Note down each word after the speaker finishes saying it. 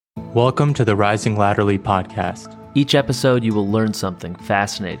Welcome to the Rising Laterally podcast. Each episode, you will learn something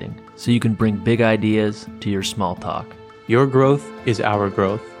fascinating so you can bring big ideas to your small talk. Your growth is our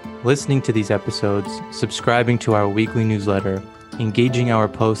growth. Listening to these episodes, subscribing to our weekly newsletter, engaging our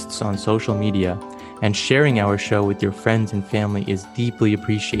posts on social media, and sharing our show with your friends and family is deeply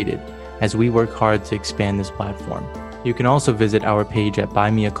appreciated as we work hard to expand this platform. You can also visit our page at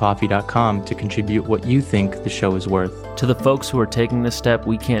buymeacoffee.com to contribute what you think the show is worth. To the folks who are taking this step,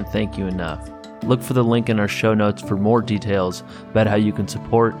 we can't thank you enough. Look for the link in our show notes for more details about how you can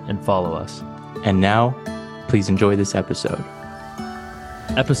support and follow us. And now, please enjoy this episode.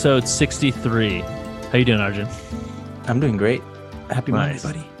 Episode 63. How you doing, Arjun? I'm doing great. Happy Monday, Nice.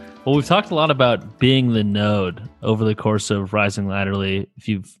 buddy. Well, we've talked a lot about being the node over the course of Rising Laterally. If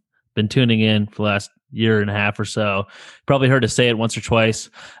you've been tuning in for the last year and a half or so, probably heard us say it once or twice.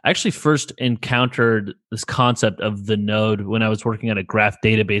 I actually first encountered this concept of the node when I was working at a graph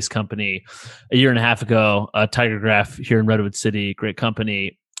database company a year and a half ago, Tiger Graph here in Redwood City, great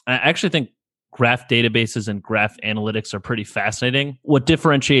company. I actually think graph databases and graph analytics are pretty fascinating. What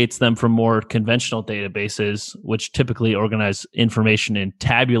differentiates them from more conventional databases, which typically organize information in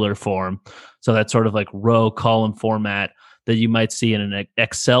tabular form, so that's sort of like row column format that you might see in an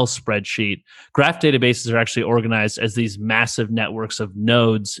Excel spreadsheet. Graph databases are actually organized as these massive networks of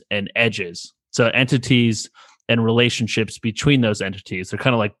nodes and edges. So entities and relationships between those entities. They're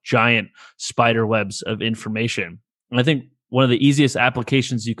kind of like giant spider webs of information. And I think one of the easiest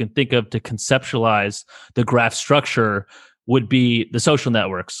applications you can think of to conceptualize the graph structure would be the social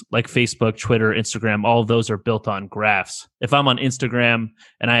networks like Facebook, Twitter, Instagram. All of those are built on graphs. If I'm on Instagram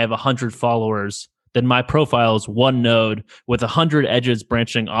and I have 100 followers, then my profile is one node with 100 edges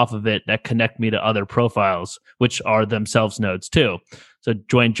branching off of it that connect me to other profiles, which are themselves nodes too. So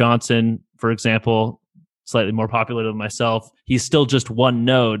Dwayne Johnson, for example, slightly more popular than myself, he's still just one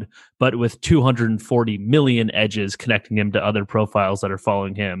node, but with 240 million edges connecting him to other profiles that are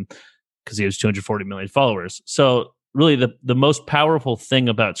following him because he has 240 million followers. So really the most powerful thing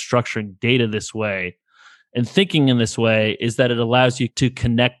about structuring data this way and thinking in this way is that it allows you to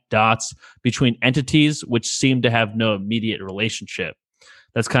connect dots between entities which seem to have no immediate relationship.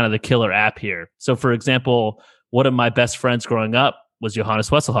 That's kind of the killer app here. So for example, one of my best friends growing up was Johannes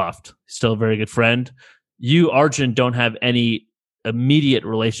Wesselhoft. Still a very good friend. You, Arjun, don't have any immediate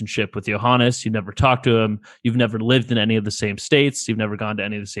relationship with Johannes. You never talked to him. You've never lived in any of the same states. You've never gone to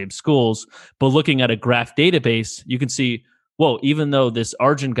any of the same schools. But looking at a graph database, you can see, whoa, even though this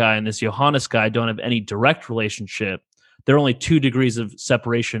Arjun guy and this Johannes guy don't have any direct relationship, they're only 2 degrees of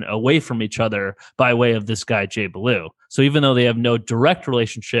separation away from each other by way of this guy, Jay Ballou. So even though they have no direct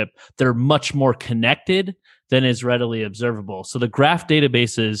relationship, they're much more connected than is readily observable. So the graph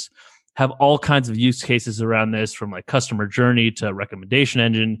databases have all kinds of use cases around this, from like customer journey to recommendation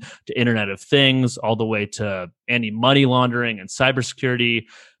engine to Internet of Things, all the way to anti-money laundering and cybersecurity.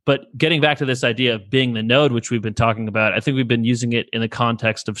 But getting back to this idea of being the node, which we've been talking about, I think we've been using it in the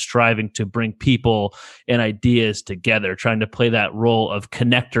context of striving to bring people and ideas together, trying to play that role of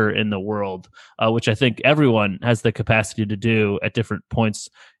connector in the world, which I think everyone has the capacity to do at different points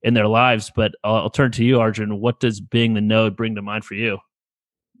in their lives. But I'll turn to you, Arjun. What does being the node bring to mind for you?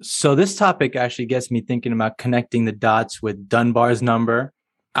 So this topic actually gets me thinking about connecting the dots with Dunbar's number,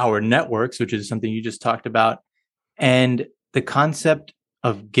 our networks, which is something you just talked about, and the concept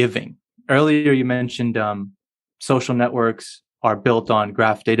of giving. Earlier, you mentioned social networks are built on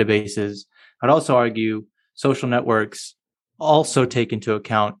graph databases. I'd also argue social networks also take into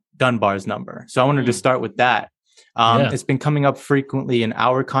account Dunbar's number. So I wanted to start with that. It's been coming up frequently in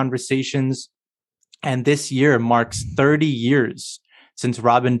our conversations, and this year marks 30 years since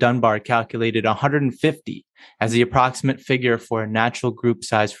Robin Dunbar calculated 150 as the approximate figure for a natural group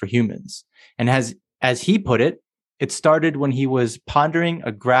size for humans. And as he put it, it started when he was pondering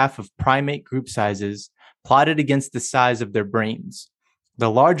a graph of primate group sizes plotted against the size of their brains. The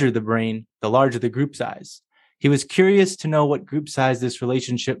larger the brain, the larger the group size. He was curious to know what group size this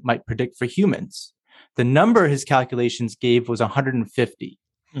relationship might predict for humans. The number his calculations gave was 150.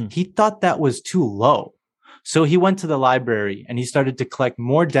 He thought that was too low. So he went to the library and he started to collect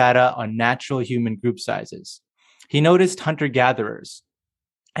more data on natural human group sizes. He noticed hunter-gatherers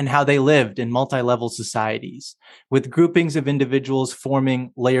and how they lived in multi-level societies, with groupings of individuals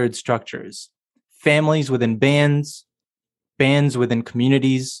forming layered structures, families within bands, bands within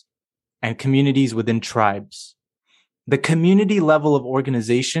communities, and communities within tribes. The community level of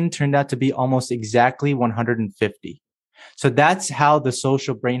organization turned out to be almost exactly 150. So that's how the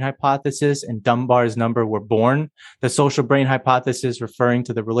social brain hypothesis and Dunbar's number were born. The social brain hypothesis referring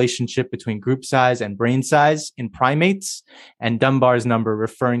to the relationship between group size and brain size in primates, and Dunbar's number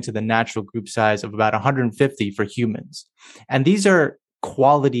referring to the natural group size of about 150 for humans. And these are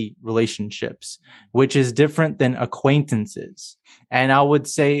quality relationships, which is different than acquaintances. And I would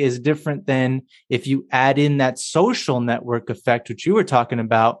say is different than if you add in that social network effect, which you were talking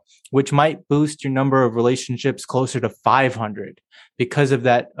about, which might boost your number of relationships closer to 500 because of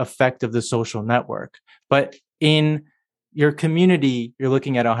that effect of the social network. But in your community, you're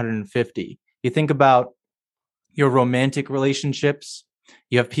looking at 150. You think about your romantic relationships.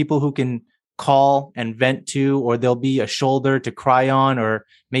 You have people who can call and vent to, or there'll be a shoulder to cry on, or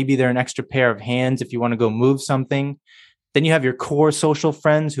maybe they're an extra pair of hands if you want to go move something. Then you have your core social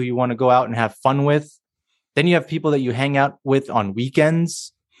friends who you want to go out and have fun with. Then you have people that you hang out with on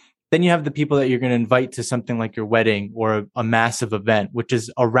weekends. Then you have the people that you're going to invite to something like your wedding or a massive event, which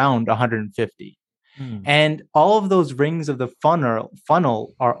is around 150. And all of those rings of the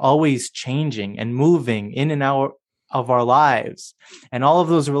funnel are always changing and moving in and out of our lives. And all of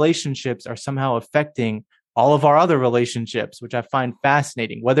those relationships are somehow affecting all of our other relationships, which I find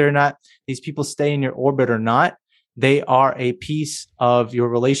fascinating. Whether or not these people stay in your orbit or not, they are a piece of your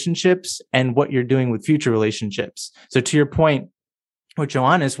relationships and what you're doing with future relationships. So to your point, with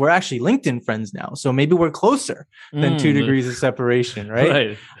Johannes, we're actually LinkedIn friends now. So maybe we're closer than 2 degrees of separation,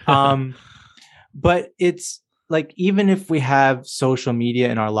 right? But it's like, even if we have social media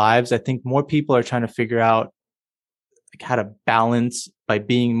in our lives, I think more people are trying to figure out like how to balance by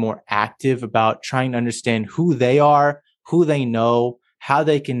being more active about trying to understand who they are, who they know, how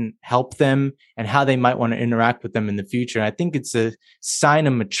they can help them, and how they might want to interact with them in the future. And I think it's a sign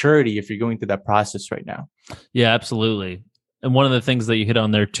of maturity if you're going through that process right now. Yeah, absolutely. And one of the things that you hit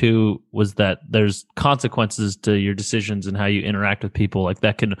on there too was that there's consequences to your decisions and how you interact with people, like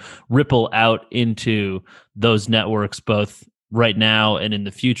that can ripple out into those networks, both right now and in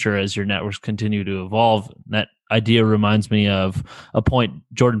the future as your networks continue to evolve. That idea reminds me of a point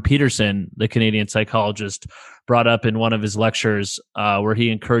Jordan Peterson, the Canadian psychologist, brought up in one of his lectures, where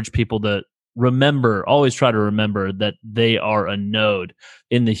he encouraged people to always try to remember that they are a node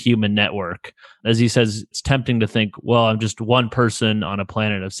in the human network. As he says, it's tempting to think, well, I'm just one person on a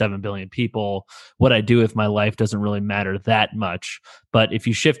planet of 7 billion people. What I do with my life doesn't really matter that much. But if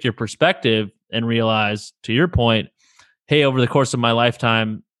you shift your perspective and realize, to your point, hey, over the course of my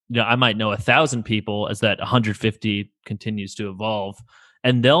lifetime, I might know 1,000 people as that 150 continues to evolve.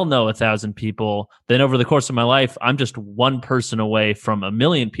 And they'll know 1,000 people. Then over the course of my life, I'm just one person away from 1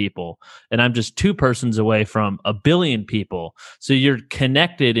 million people. And I'm just two persons away from 1 billion people. So you're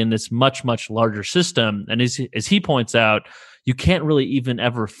connected in this much, much larger system. And as he points out, you can't really even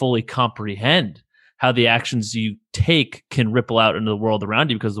ever fully comprehend how the actions you take can ripple out into the world around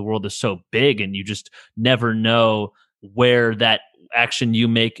you, because the world is so big and you just never know where that action you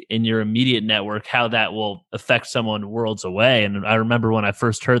make in your immediate network, how that will affect someone worlds away. And I remember when I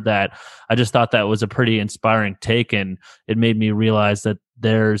first heard that, I just thought that was a pretty inspiring take. And it made me realize that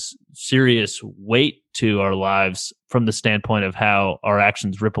there's serious weight to our lives from the standpoint of how our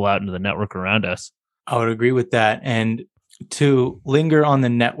actions ripple out into the network around us. I would agree with that. And to linger on the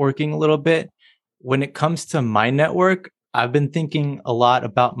networking a little bit, when it comes to my network, I've been thinking a lot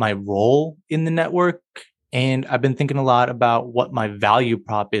about my role in the network. And I've been thinking a lot about what my value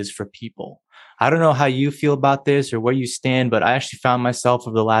prop is for people. I don't know how you feel about this or where you stand, but I actually found myself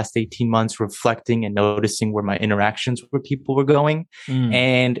over the last 18 months reflecting and noticing where my interactions with people were going.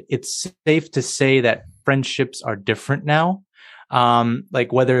 And it's safe to say that friendships are different now.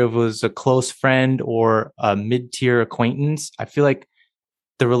 Like whether it was a close friend or a mid-tier acquaintance, I feel like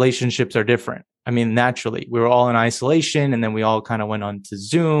the relationships are different. I mean, naturally, we were all in isolation and then we all kind of went on to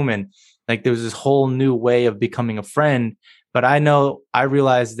Zoom, and like there was this whole new way of becoming a friend. But I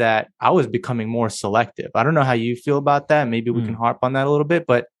realized that I was becoming more selective. I don't know how you feel about that. Maybe we can harp on that a little bit.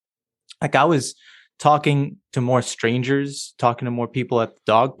 But like I was talking to more strangers, talking to more people at the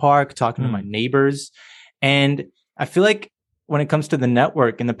dog park, talking to my neighbors. And I feel like when it comes to the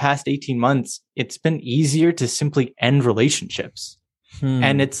network in the past 18 months, it's been easier to simply end relationships.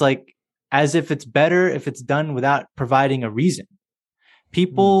 And it's like as if it's better if it's done without providing a reason.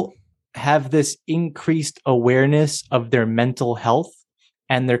 People have this increased awareness of their mental health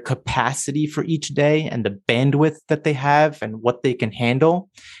and their capacity for each day and the bandwidth that they have and what they can handle.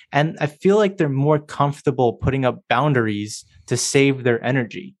 And I feel like they're more comfortable putting up boundaries to save their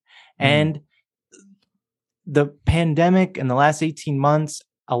energy. And the pandemic in the last 18 months,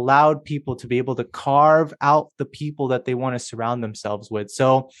 allowed people to be able to carve out the people that they want to surround themselves with.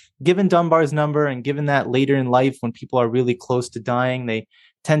 So given Dunbar's number, and given that later in life when people are really close to dying, they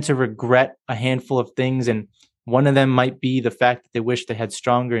tend to regret a handful of things. And one of them might be the fact that they wish they had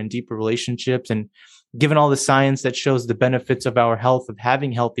stronger and deeper relationships. And given all the science that shows the benefits of our health, of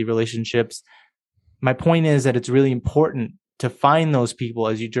having healthy relationships, my point is that it's really important to find those people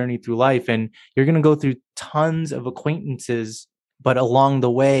as you journey through life. And you're going to go through tons of acquaintances, but along the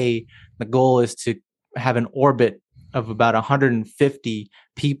way, the goal is to have an orbit of about 150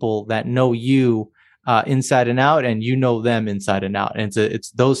 people that know you inside and out, and you know them inside and out. And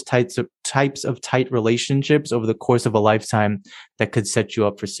it's those types of tight relationships over the course of a lifetime that could set you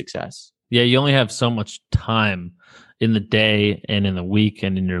up for success. Yeah, you only have so much time in the day and in the week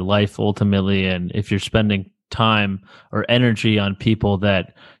and in your life ultimately. And if you're spending time or energy on people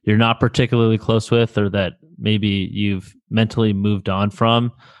that you're not particularly close with, or that maybe you've mentally moved on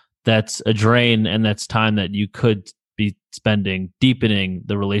from, that's a drain, and that's time that you could be spending deepening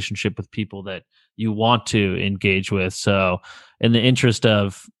the relationship with people that you want to engage with. So in the interest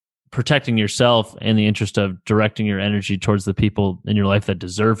of protecting yourself, and the interest of directing your energy towards the people in your life that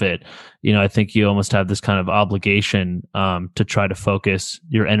deserve it, I think you almost have this kind of obligation to try to focus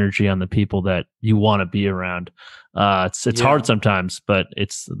your energy on the people that you want to be around. It's hard sometimes, but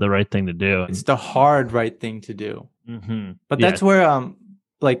it's the right thing to do. It's the hard right thing to do. Mm-hmm. But that's where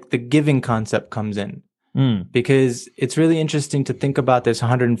like the giving concept comes in. Because it's really interesting to think about this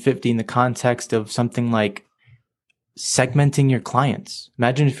 150 in the context of something like segmenting your clients.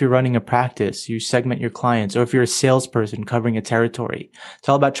 Imagine if you're running a practice, you segment your clients, or if you're a salesperson covering a territory. It's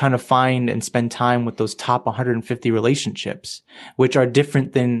all about trying to find and spend time with those top 150 relationships, which are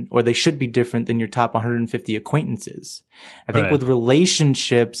different than, or they should be different than, your top 150 acquaintances. I think with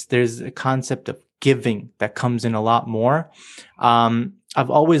relationships, there's a concept of giving that comes in a lot more. I've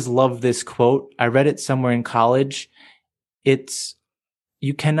always loved this quote. I read it somewhere in college. It's,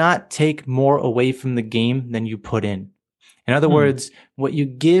 you cannot take more away from the game than you put in. In other words, what you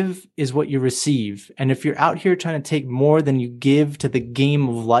give is what you receive. And if you're out here trying to take more than you give to the game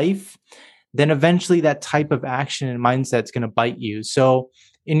of life, then eventually that type of action and mindset is going to bite you. So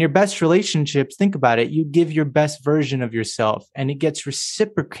in your best relationships, think about it. You give your best version of yourself, and it gets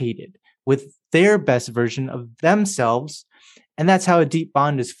reciprocated with their best version of themselves. And that's how a deep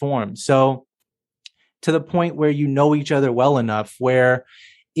bond is formed. So to the point where you know each other well enough, where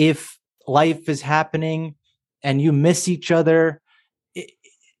if life is happening and you miss each other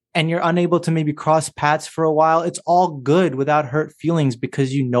and you're unable to maybe cross paths for a while, it's all good without hurt feelings,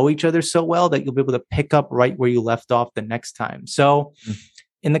 because you know each other so well that you'll be able to pick up right where you left off the next time. So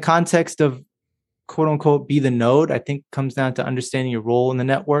in the context of quote unquote, be the node, I think comes down to understanding your role in the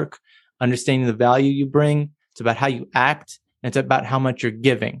network, understanding the value you bring. It's about how you act. And it's about how much you're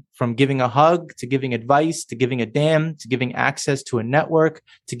giving, from giving a hug to giving advice, to giving a damn, to giving access to a network,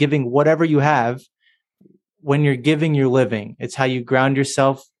 to giving whatever you have. When you're giving, you're living. It's how you ground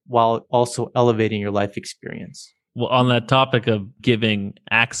yourself while also elevating your life experience. Well, on that topic of giving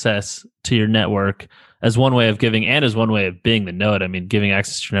access to your network as one way of giving and as one way of being the node, I mean, giving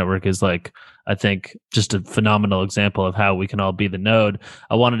access to your network is like, I think, just a phenomenal example of how we can all be the node.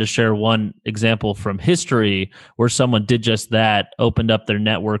 I wanted to share one example from history where someone did just that, opened up their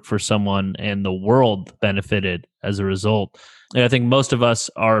network for someone, and the world benefited as a result. And I think most of us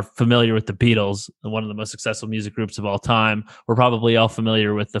are familiar with the Beatles, one of the most successful music groups of all time. We're probably all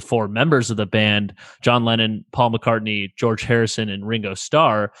familiar with the four members of the band: John Lennon, Paul McCartney, George Harrison, and Ringo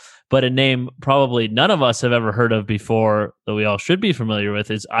Starr. But a name probably none of us have ever heard of before, that we all should be familiar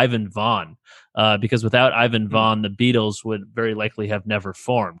with, is Ivan Vaughn. Because without Ivan Vaughn, the Beatles would very likely have never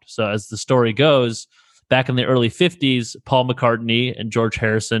formed. So as the story goes, back in the early 50s, Paul McCartney and George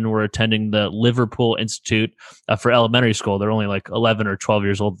Harrison were attending the Liverpool Institute for elementary school. They're only like 11 or 12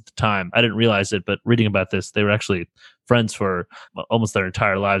 years old at the time. I didn't realize it, but reading about this, they were actually friends for almost their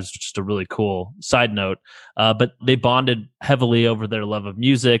entire lives, just a really cool side note. But they bonded heavily over their love of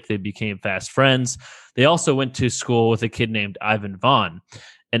music. They became fast friends. They also went to school with a kid named Ivan Vaughn.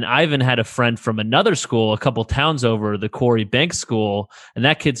 And Ivan had a friend from another school a couple towns over, the Quarry Bank School, and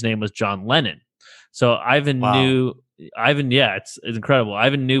that kid's name was John Lennon. So Ivan knew Ivan. Yeah, it's incredible.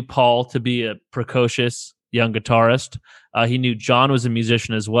 Ivan knew Paul to be a precocious young guitarist. He knew John was a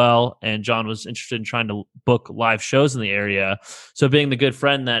musician as well, and John was interested in trying to book live shows in the area. So being the good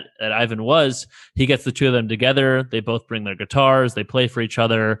friend that Ivan was, he gets the two of them together. They both bring their guitars. They play for each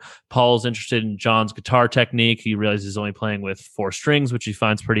other. Paul's interested in John's guitar technique. He realizes he's only playing with 4 strings, which he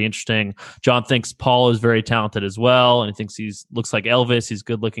finds pretty interesting. John thinks Paul is very talented as well, and he thinks he looks like Elvis. He's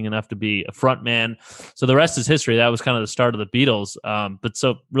good looking enough to be a front man. So the rest is history. That was kind of the start of the Beatles. But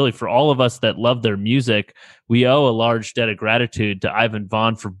so really for all of us that love their music, we owe a large debt of gratitude to Ivan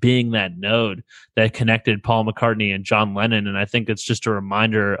Vaughn for being that node that connected Paul McCartney and John Lennon. And I think it's just a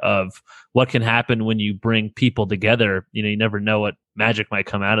reminder of what can happen when you bring people together. You never know what magic might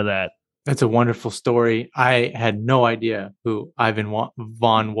come out of that. That's a wonderful story. I had no idea who Ivan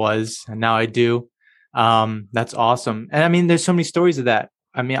Vaughn was, and now I do. That's awesome. And I mean, there's so many stories of that.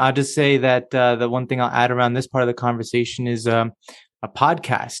 I mean, I'll just say that the one thing I'll add around this part of the conversation is a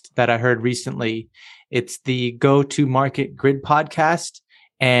podcast that I heard recently. It's the Go to Market Grid podcast.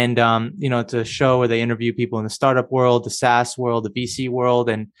 And, it's a show where they interview people in the startup world, the SaaS world, the VC world.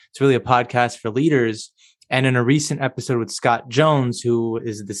 And it's really a podcast for leaders. And in a recent episode with Scott Jones, who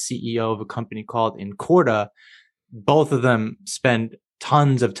is the CEO of a company called Incorda, both of them spend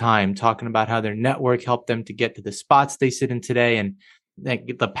tons of time talking about how their network helped them to get to the spots they sit in today, and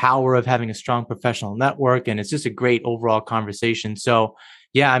the power of having a strong professional network. And it's just a great overall conversation. So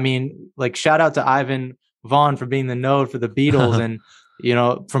yeah, I mean, like, shout out to Ivan Vaughn for being the node for the Beatles. And,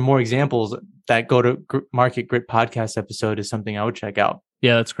 for more examples, that Go to Market Grid podcast episode is something I would check out.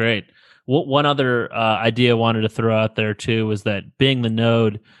 Yeah, that's great. One other idea I wanted to throw out there too was that being the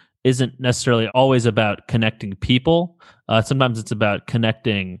node isn't necessarily always about connecting people. Sometimes it's about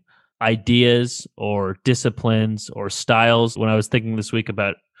connecting ideas or disciplines or styles. When I was thinking this week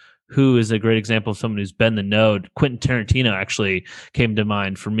about who is a great example of someone who's been the node, Quentin Tarantino actually came to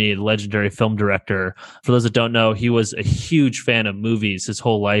mind for me, the legendary film director. For those that don't know, he was a huge fan of movies his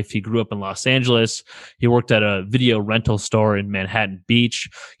whole life. He grew up in Los Angeles. He worked at a video rental store in Manhattan Beach.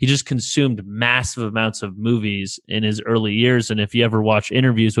 He just consumed massive amounts of movies in his early years. And if you ever watch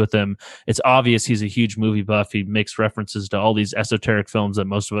interviews with him, it's obvious he's a huge movie buff. He makes references to all these esoteric films that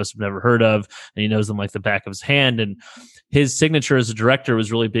most of us have never heard of, and he knows them like the back of his hand. And his signature as a director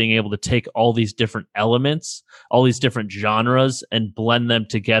was really being able to take all these different elements, all these different genres, and blend them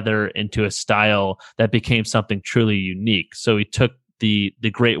together into a style that became something truly unique. So he took the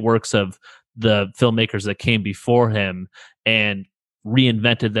great works of the filmmakers that came before him and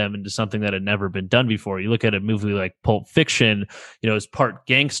reinvented them into something that had never been done before. You look at a movie like Pulp Fiction, it was part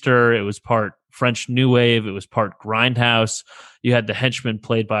gangster, it was part French New Wave, it was part Grindhouse. You had the henchman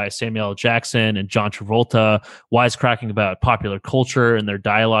played by Samuel L. Jackson and John Travolta wisecracking about popular culture and their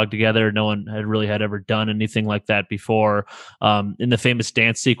dialogue together. No one had ever done anything like that before. In the famous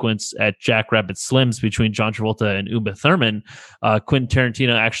dance sequence at Jack Rabbit Slim's between John Travolta and Uma Thurman, Quentin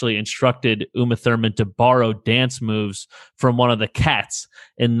Tarantino actually instructed Uma Thurman to borrow dance moves from one of the cats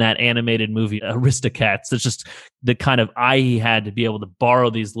in that animated movie Aristocats. It's just the kind of eye he had to be able to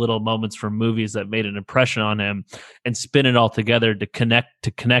borrow these little moments from movies that made an impression on him and spin it all together to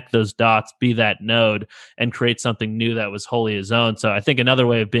connect those dots, be that node, and create something new that was wholly his own. So I think another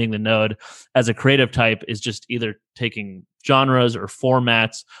way of being the node as a creative type is just either taking genres or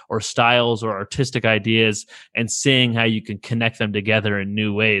formats or styles or artistic ideas and seeing how you can connect them together in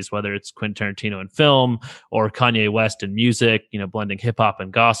new ways, whether it's Quentin Tarantino in film or Kanye West in music, blending hip hop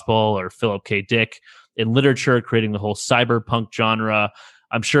and gospel, or Philip K. Dick in literature, creating the whole cyberpunk genre.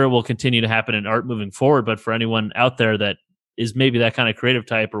 I'm sure it will continue to happen in art moving forward, but for anyone out there that is maybe that kind of creative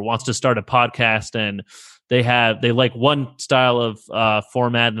type or wants to start a podcast and they like one style of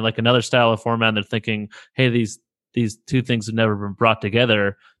format and they like another style of format, and they're thinking, hey, these two things have never been brought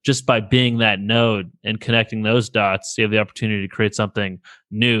together. Just by being that node and connecting those dots, you have the opportunity to create something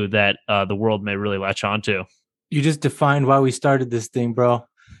new that the world may really latch onto. You just defined why we started this thing, bro.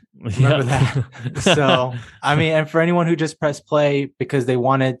 Remember that. So, I mean, and for anyone who just pressed play because they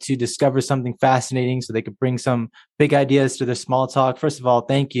wanted to discover something fascinating so they could bring some big ideas to their small talk, first of all,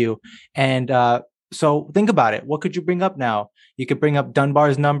 thank you. And so think about it. What could you bring up now? You could bring up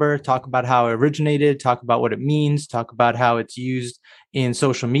Dunbar's number, talk about how it originated, talk about what it means, talk about how it's used in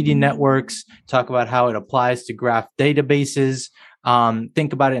social media networks, talk about how it applies to graph databases.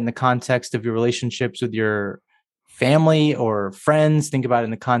 Think about it in the context of your relationships with your family or friends. Think about it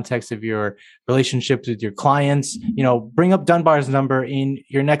in the context of your relationships with your clients. Bring up Dunbar's number in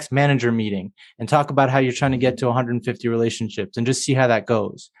your next manager meeting and talk about how you're trying to get to 150 relationships and just see how that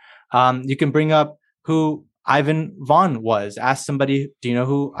goes. You can bring up who Ivan Vaughn was. Ask somebody, do you know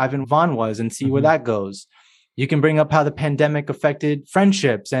who Ivan Vaughn was, and see where that goes. You can bring up how the pandemic affected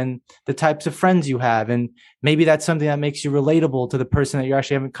friendships and the types of friends you have. And maybe that's something that makes you relatable to the person that you're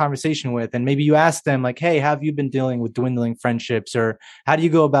actually having a conversation with. And maybe you ask them like, hey, how have you been dealing with dwindling friendships? Or how do you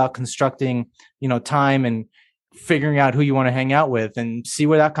go about constructing, time and figuring out who you want to hang out with, and see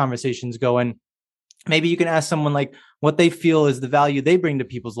where that conversation's going. Maybe you can ask someone like what they feel is the value they bring to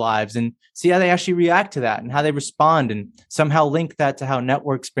people's lives, and see how they actually react to that and how they respond, and somehow link that to how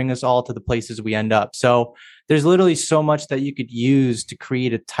networks bring us all to the places we end up. So there's literally so much that you could use to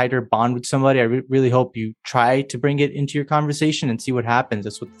create a tighter bond with somebody. I really hope you try to bring it into your conversation and see what happens.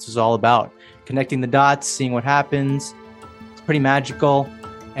 That's what this is all about. Connecting the dots, seeing what happens. It's pretty magical.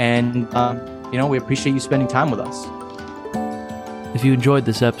 And, we appreciate you spending time with us. If you enjoyed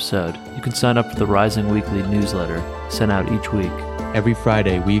this episode, you can sign up for the Rising Weekly newsletter sent out each week. Every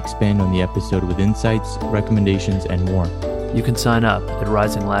Friday, we expand on the episode with insights, recommendations, and more. You can sign up at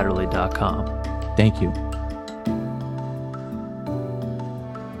risinglatterly.com. Thank you.